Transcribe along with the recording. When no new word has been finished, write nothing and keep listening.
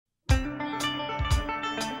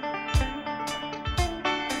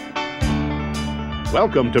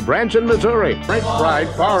Welcome to Branson, Missouri. French Fried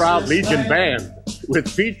Far Out Legion Band with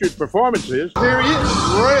featured performances. Here he is,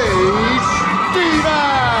 Ray Stevens!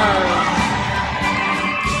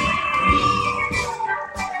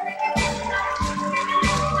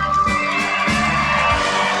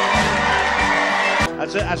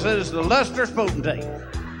 I said it's the illustrious potentate.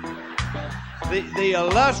 The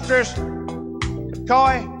illustrious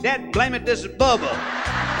Coy, Dad, blame it, this is Bubba.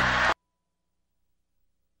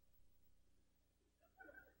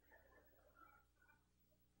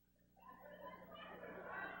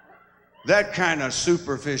 That kind of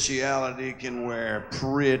superficiality can wear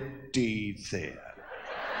pretty thin.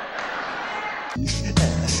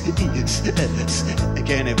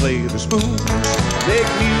 Can he play the spoon? Make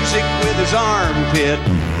music with his armpit.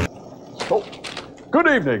 Oh, good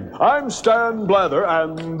evening. I'm Stan Blather,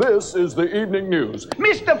 and this is the evening news.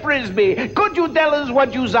 Mr. Frisbee, could you tell us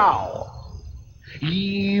what you saw?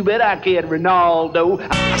 You bet I can, Ronaldo.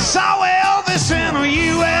 I saw Elvis in a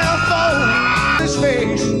UFO. His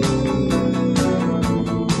face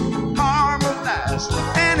harmonized,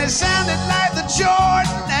 and it sounded like the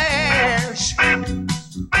Jordanaires.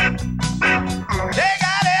 They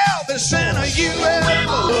got Elvis in a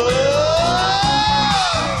UFO.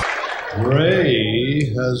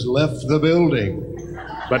 Ray has left the building.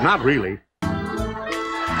 But not really.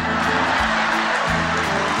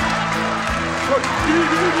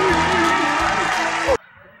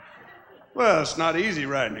 Well, it's not easy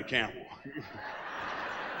riding a camel.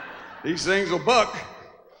 These things will buck,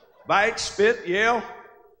 bite, spit, yell.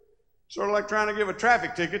 Sort of like trying to give a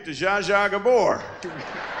traffic ticket to Zsa Zsa Gabor.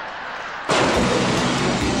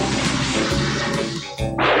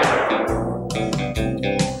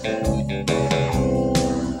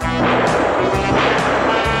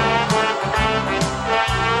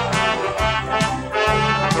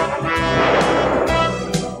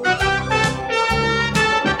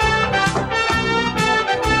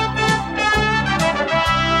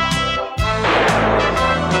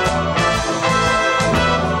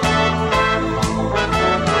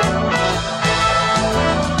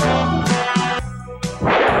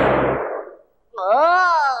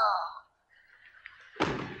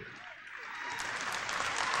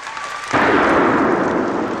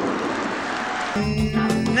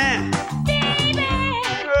 Now.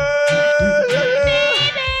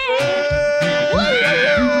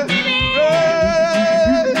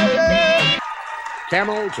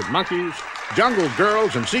 Camels and monkeys, jungle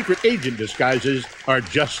girls, and secret agent disguises are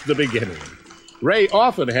just the beginning. Ray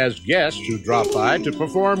often has guests who drop by to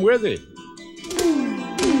perform with him.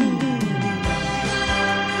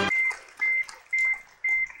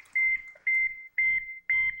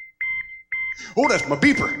 Oh, that's my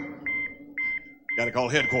beeper. Gotta call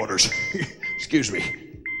headquarters. Excuse me.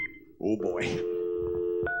 Oh, boy.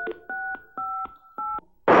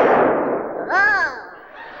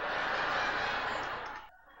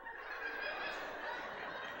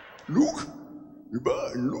 Luke?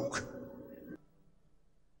 Goodbye, Luke.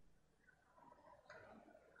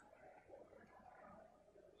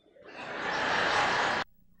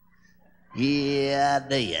 Yeah, I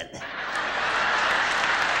did.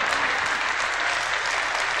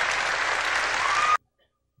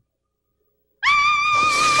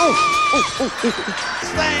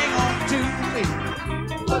 Thing on to me.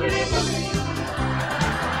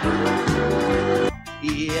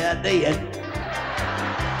 Yeah, I did.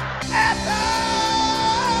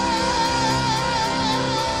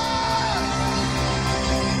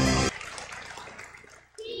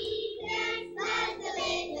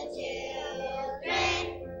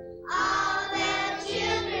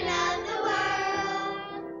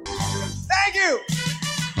 Thank you.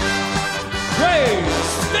 Ray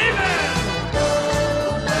Stevens!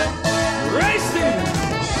 Ray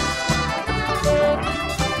Stevens!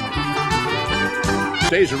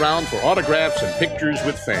 Stays around for autographs and pictures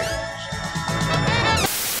with fans.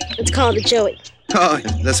 It's called a Joey. Oh,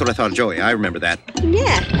 that's what I thought of Joey. I remember that.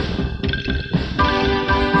 Yeah.